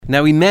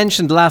Now, we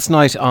mentioned last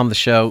night on the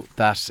show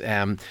that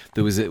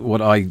there was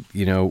what I,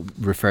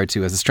 referred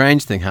to as a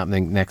strange thing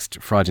happening next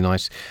Friday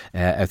night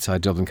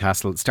outside Dublin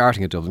Castle,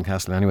 starting at Dublin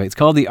Castle anyway. It's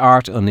called the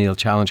Art O'Neill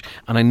Challenge,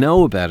 and I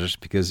know about it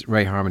because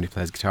Ray Harmon, who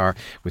plays guitar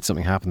with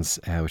Something Happens,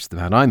 which is the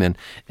band I'm in,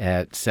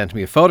 sent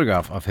me a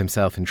photograph of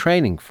himself in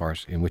training for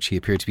it, in which he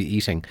appeared to be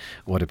eating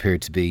what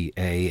appeared to be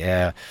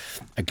a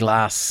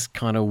glass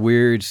kind of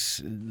weird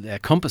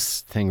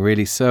compass thing,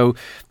 really. So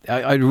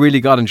I really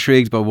got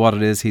intrigued by what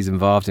it is he's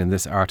involved in,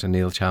 this Art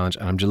O'Neill Challenge,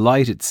 and I'm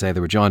delighted to say that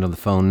we're joined on the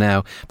phone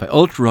now by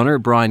ultra runner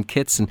Brian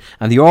Kitson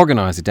and the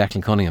organiser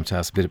Declan Cunningham to tell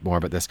us a bit more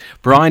about this.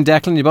 Brian,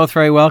 Declan, you're both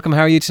very welcome.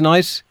 How are you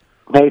tonight?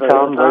 Hey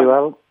Tom, very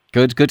well.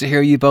 Good to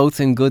hear you both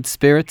in good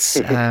spirits.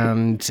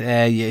 And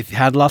you've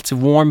had lots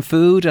of warm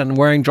food and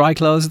wearing dry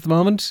clothes at the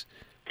moment?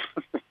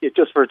 Yeah,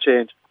 just for a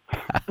change.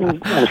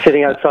 I'm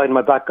sitting outside in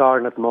my back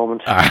garden at the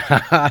moment.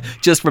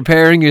 Just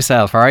preparing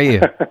yourself, are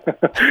you?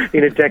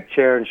 In a deck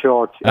chair and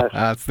shorts, yes.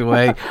 That's the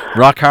way.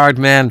 Rock hard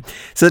men.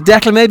 So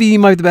Declan, maybe you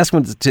might be the best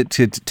one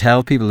to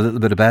tell people a little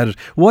bit about it.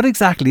 What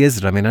exactly is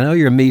it? I mean, I know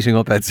you're meeting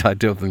up outside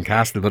Dublin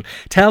Castle, but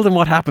tell them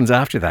what happens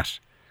after that.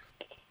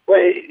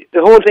 Well,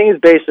 the whole thing is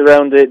based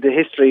around the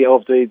history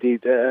of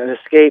an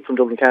escape from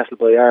Dublin Castle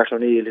by Art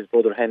O'Neill, his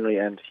brother Henry,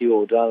 and Hugh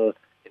O'Donnell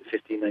in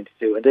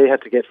 1592. And they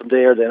had to get from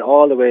there then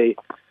all the way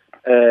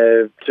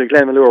to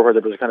Glenmalure, where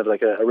there was kind of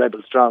like a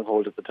rebel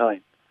stronghold at the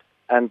time.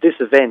 And this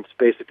event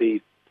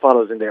basically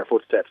follows in their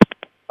footsteps,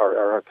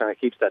 or kind of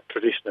keeps that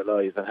tradition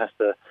alive, and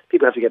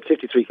people have to get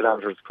 53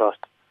 kilometres across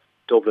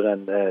Dublin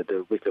and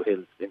the Wicklow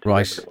Hills.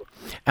 Right.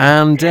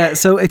 And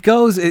so it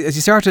goes, as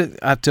you start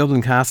at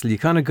Dublin Castle, you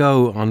kind of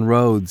go on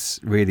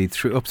roads really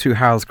up through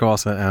Harold's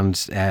Cross and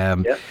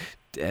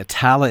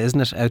Tala,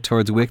 isn't it, out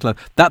towards Wicklow.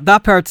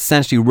 That part's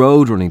essentially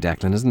road running,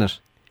 Declan, isn't it?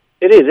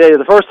 It is. Yeah.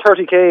 The first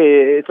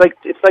 30k, it's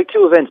like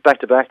two events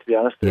back to back. To be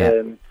honest,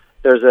 yeah.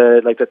 There's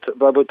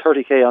about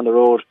 30k on the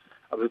road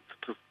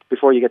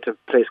before you get to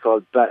a place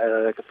called like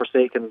a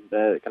forsaken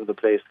kind of a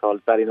place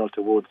called Ballynulta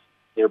Woods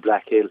near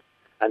Black Hill,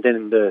 and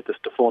then the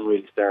fun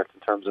really starts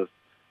in terms of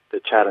the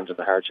challenge and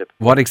the hardship.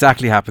 What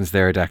exactly happens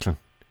there, Declan?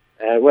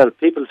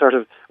 People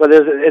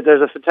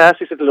there's a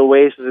fantastic little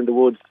oasis in the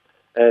woods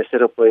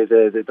set up by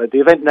the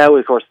event now.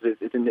 Of course,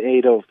 it's in the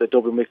aid of the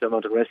Dublin Wicklow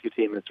Mountain Rescue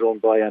Team, and it's run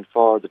by and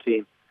for the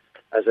team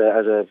as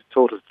a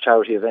total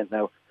charity event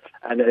now.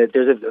 And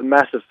there's a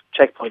massive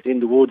checkpoint in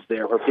the woods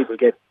there where people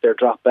get their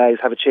drop bags,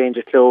 have a change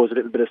of clothes, a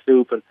little bit of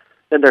soup, and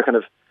then they're kind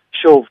of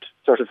shoved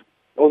sort of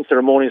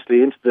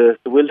unceremoniously into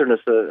the wilderness.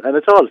 And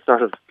it's all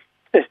sort of,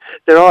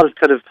 they're all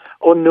kind of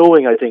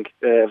unknowing, I think,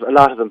 a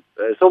lot of them.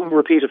 Some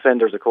repeat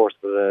offenders, of course,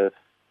 but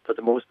for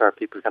the most part,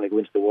 people kind of go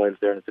into the wilds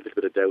there, and it's a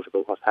little bit of doubt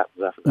about what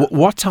happens after that.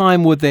 What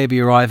time would they be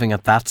arriving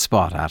at that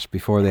spot at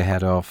before they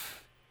head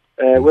off?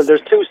 Well,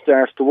 there's two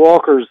starts. The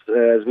walkers,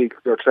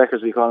 or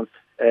trekkers we call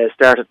them,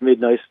 start at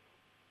midnight,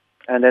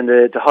 and then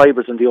the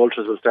hybrids and the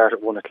ultras will start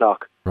at 1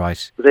 o'clock.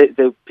 Right.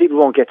 The people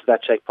won't get to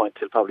that checkpoint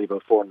till probably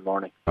about 4 in the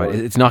morning. Right.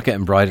 It's not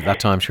getting bright at that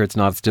time. Sure, it's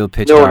not. It's still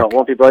pitch dark. No, it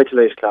won't be bright till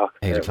 8 o'clock.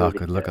 8 o'clock.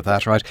 Good look at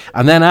that. Right.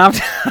 And then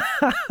after,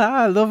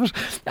 I love it.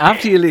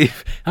 After you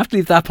leave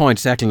that point,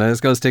 Declan,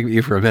 let's go stick with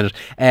you for a minute.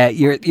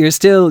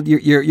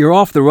 You're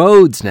off the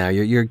roads now.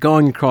 You're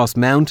going across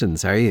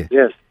mountains, are you?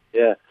 Yes.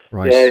 Yeah.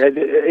 Right. Yeah.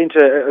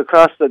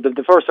 Across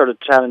the first sort of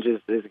challenge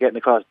is getting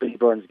across Billy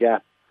Burns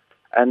Gap.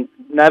 And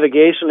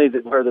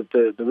navigationally, where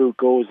the route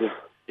goes,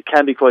 it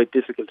can be quite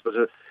difficult. But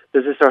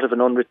there's this sort of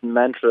an unwritten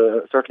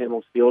mantra, certainly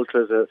amongst the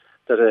ultras, that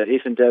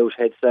if in doubt,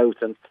 head south,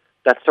 and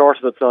that sort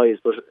of applies.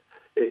 But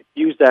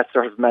use that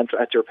sort of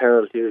mantra at your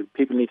peril.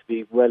 People need to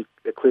be well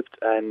equipped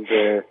and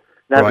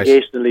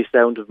navigationally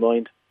sound of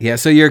mind. Yeah,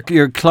 so you're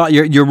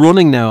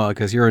running now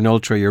because you're an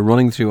ultra. You're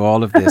running through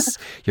all of this.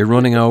 You're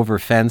running over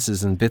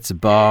fences and bits of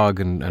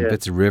bog and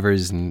bits of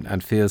rivers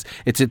and fields.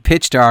 It's at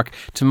pitch dark.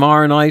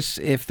 Tomorrow night,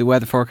 if the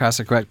weather forecasts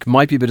are correct,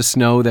 might be a bit of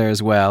snow there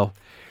as well.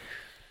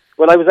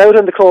 Well, I was out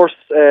on the course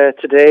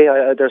today.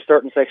 There's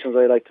certain sections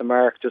I like to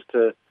mark just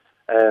to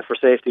for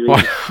safety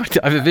reasons.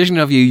 I have a vision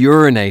of you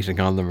urinating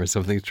on them or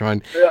something.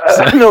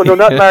 No,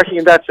 not marking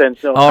in that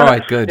sense. No. All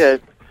right, good. Yeah.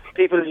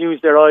 People use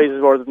their eyes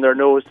more than their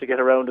nose to get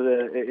around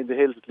in the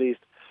hills, at least.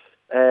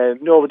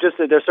 No, but just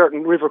there's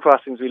certain river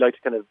crossings we like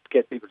to kind of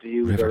get people to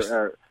use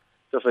or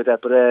stuff like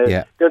that. But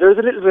there's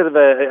a little bit of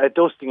a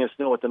dusting of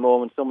snow at the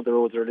moment. Some of the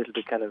roads are a little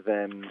bit kind of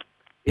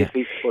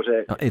iffy, but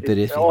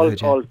it's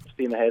all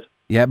steam ahead.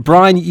 Yeah,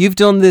 Brian, you've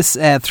done this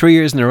 3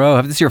 years in a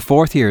row. This is your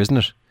fourth year, isn't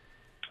it?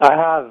 I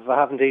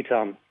have indeed,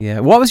 Tom.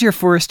 Yeah. What was your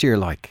first year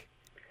like?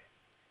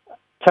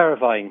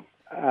 Terrifying.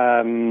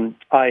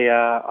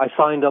 I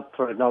signed up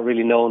for it not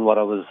really knowing what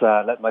I was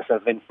letting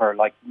myself in for,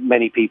 like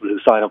many people who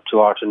sign up to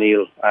Art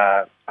O'Neill.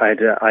 I'd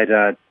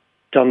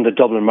done the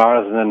Dublin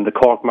Marathon and the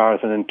Cork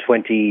Marathon in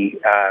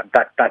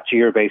that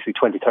year, basically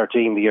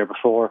 2013, the year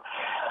before.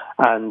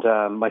 And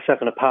myself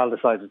and a pal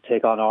decided to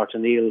take on Art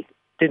O'Neill.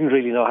 Didn't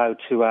really know how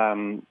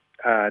to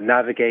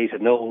navigate,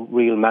 had no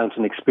real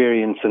mountain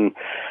experience, and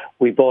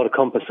we bought a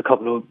compass a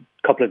couple of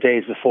couple of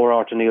days before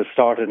Art O'Neill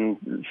started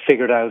and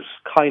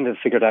kind of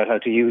figured out how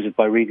to use it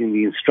by reading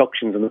the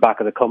instructions on the back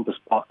of the compass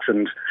box,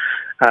 and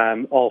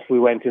off we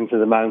went into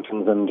the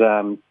mountains. And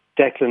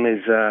Declan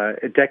is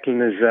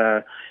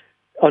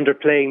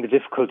underplaying the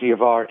difficulty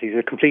of art. He's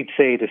a complete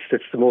sadist.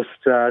 It's the most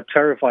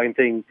terrifying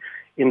thing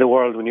in the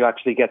world when you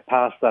actually get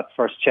past that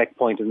first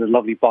checkpoint and the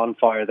lovely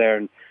bonfire there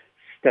and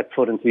step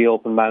foot into the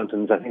open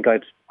mountains. I think I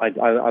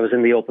was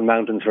in the open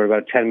mountains for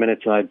about 10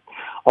 minutes, and I'd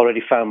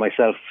already found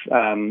myself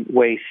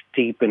waist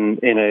deep in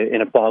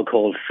a bog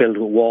hole filled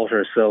with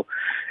water. So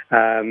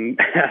and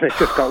it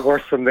just got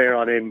worse from there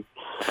on in.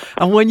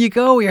 And when you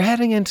go, you're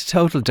heading into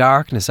total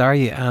darkness, are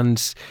you?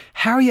 And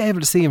how are you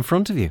able to see in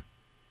front of you?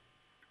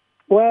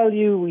 Well,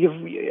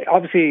 you've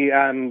obviously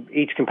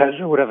each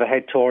competitor would have a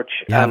head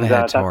torch, and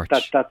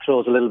that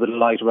throws a little bit of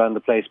light around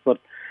the place. But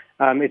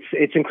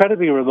it's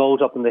incredibly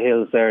remote up in the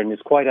hills there, and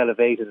it's quite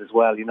elevated as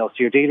well. So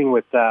you're dealing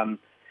with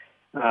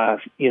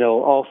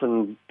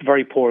often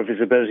very poor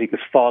visibility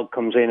because fog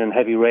comes in and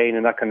heavy rain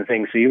and that kind of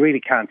thing. So you really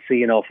can't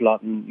see an awful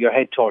lot, and your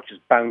head torch is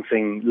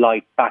bouncing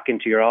light back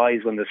into your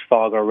eyes when there's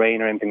fog or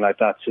rain or anything like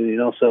that.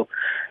 So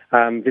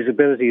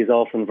visibility is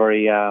often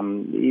very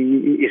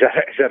is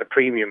at a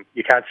premium.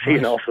 You can't see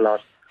an awful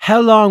lot.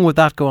 How long would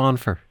that go on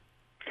for?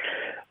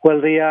 Well,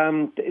 the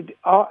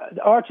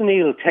Art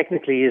O'Neill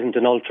technically isn't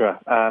an ultra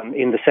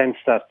in the sense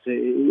that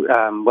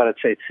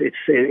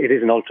it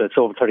is an ultra. It's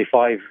over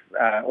 35,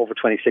 over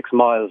 26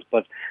 miles,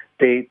 but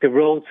the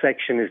road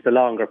section is the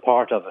longer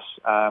part of it.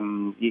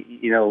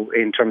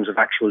 In terms of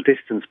actual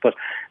distance, but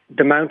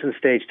the mountain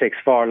stage takes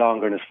far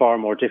longer and is far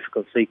more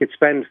difficult. So you could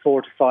spend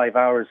 4 to 5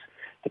 hours.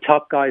 The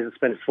top guys would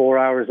spend 4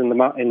 hours in the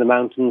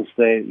mountains.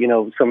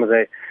 Some of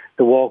the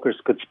walkers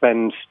could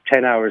spend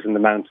 10 hours in the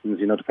mountains,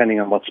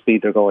 depending on what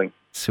speed they're going.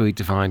 Sweet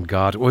divine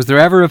God. Was there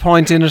ever a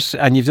point in it,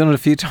 and you've done it a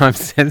few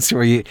times since,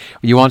 where you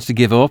wanted to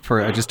give up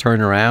or just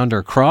turn around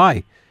or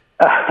cry?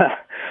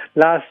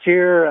 Last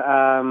year,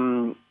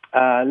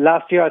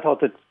 I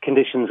thought that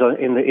conditions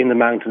in the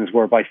mountains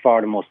were by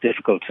far the most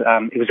difficult.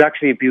 It was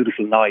actually a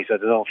beautiful night. I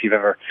don't know if you've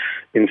ever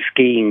been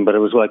skiing, but it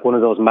was like one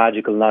of those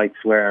magical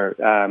nights where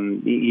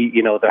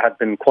there had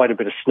been quite a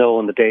bit of snow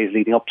in the days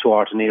leading up to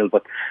Art O'Neill,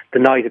 but the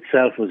night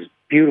itself was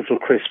beautiful,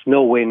 crisp,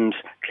 no wind,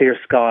 clear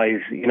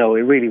skies. It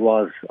really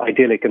was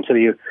idyllic until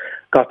you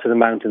got to the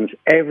mountains.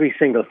 Every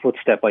single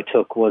footstep I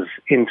took was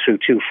in through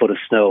 2 foot of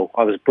snow.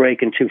 I was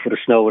breaking 2 foot of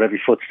snow with every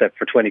footstep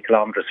for 20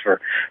 kilometres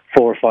for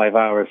 4 or 5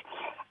 hours.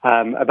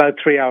 About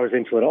 3 hours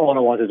into it, all I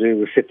wanted to do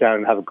was sit down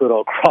and have a good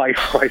old cry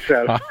for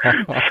myself.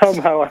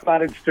 Somehow I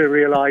managed to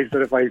realise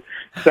that if I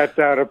sat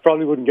down, I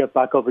probably wouldn't get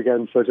back up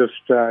again. So just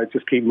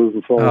keep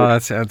moving forward. Oh,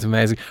 that sounds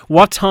amazing.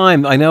 What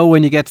time? I know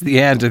when you get to the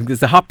end,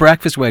 there's a hot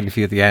breakfast waiting for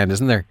you at the end,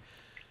 isn't there?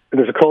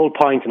 There's a cold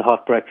pint and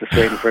hot breakfast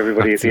waiting for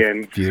everybody at the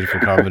end. Beautiful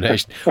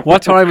combination.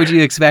 What time would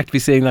you expect to be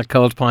seeing that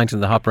cold pint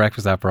and the hot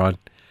breakfast at, Brian?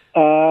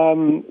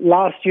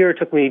 Last year it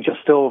took me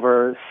just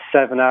over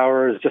 7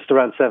 hours, just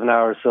around 7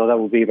 hours, so that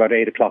would be about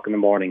 8 o'clock in the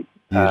morning.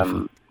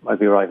 I'd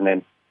be arriving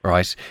in.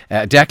 Right.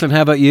 Declan,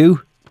 how about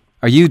you?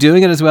 Are you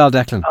doing it as well,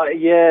 Declan?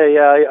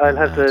 I'll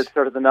have the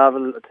sort of the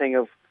novel thing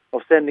of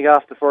sending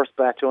off the first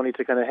batch only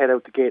to kind of head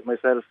out the gate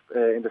myself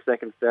in the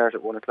second start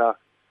at 1 o'clock.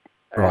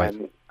 Right.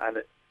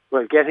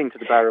 Getting to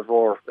the Barra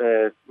Bór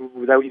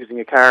without using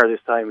a car this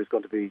time is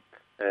going to be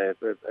a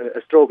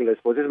struggle, I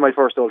suppose. This is my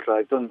first ultra.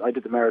 I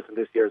did the marathon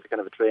this year as a kind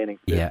of a training.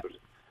 Yeah.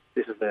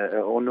 This is an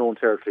unknown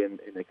territory in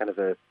a kind of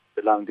a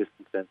long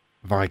distance sense.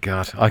 My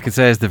God, I could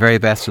say it's the very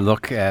best of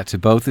luck to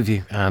both of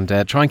you, and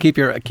try and keep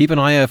an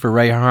eye out for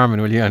Ray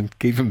Harman, will you, and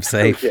keep him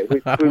safe.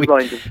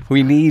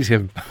 We need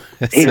him.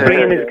 He's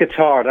bringing his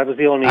guitar. That was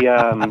the only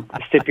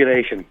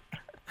stipulation.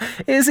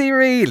 Is he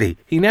really?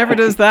 He never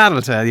does that,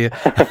 I'll tell you.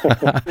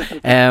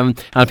 And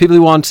people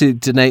who want to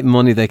donate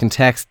money, they can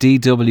text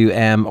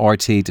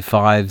DWMRT to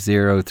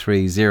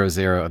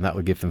 50300, and that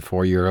will give them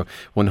 €4,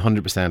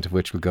 100% of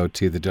which will go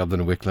to the Dublin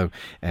and Wicklow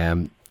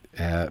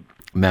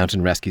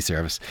Mountain Rescue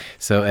Service.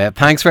 So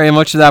thanks very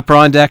much for that,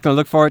 Brian, Declan. I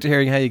look forward to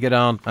hearing how you get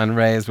on, and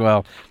Ray as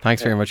well.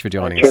 Thanks very much for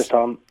joining us. Cheers,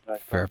 Tom.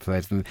 Fair play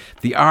to them.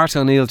 The Art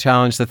O'Neill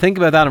Challenge. So think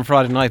about that on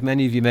Friday night.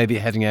 Many of you may be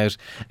heading out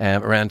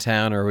around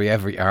town or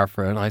wherever you are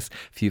for a nice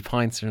few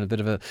pints and a bit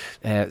of a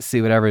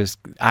see whatever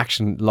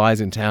action lies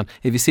in town.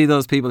 If you see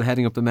those people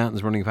heading up the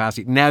mountains running past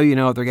you, now you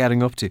know what they're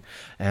getting up to.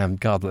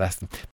 God bless them.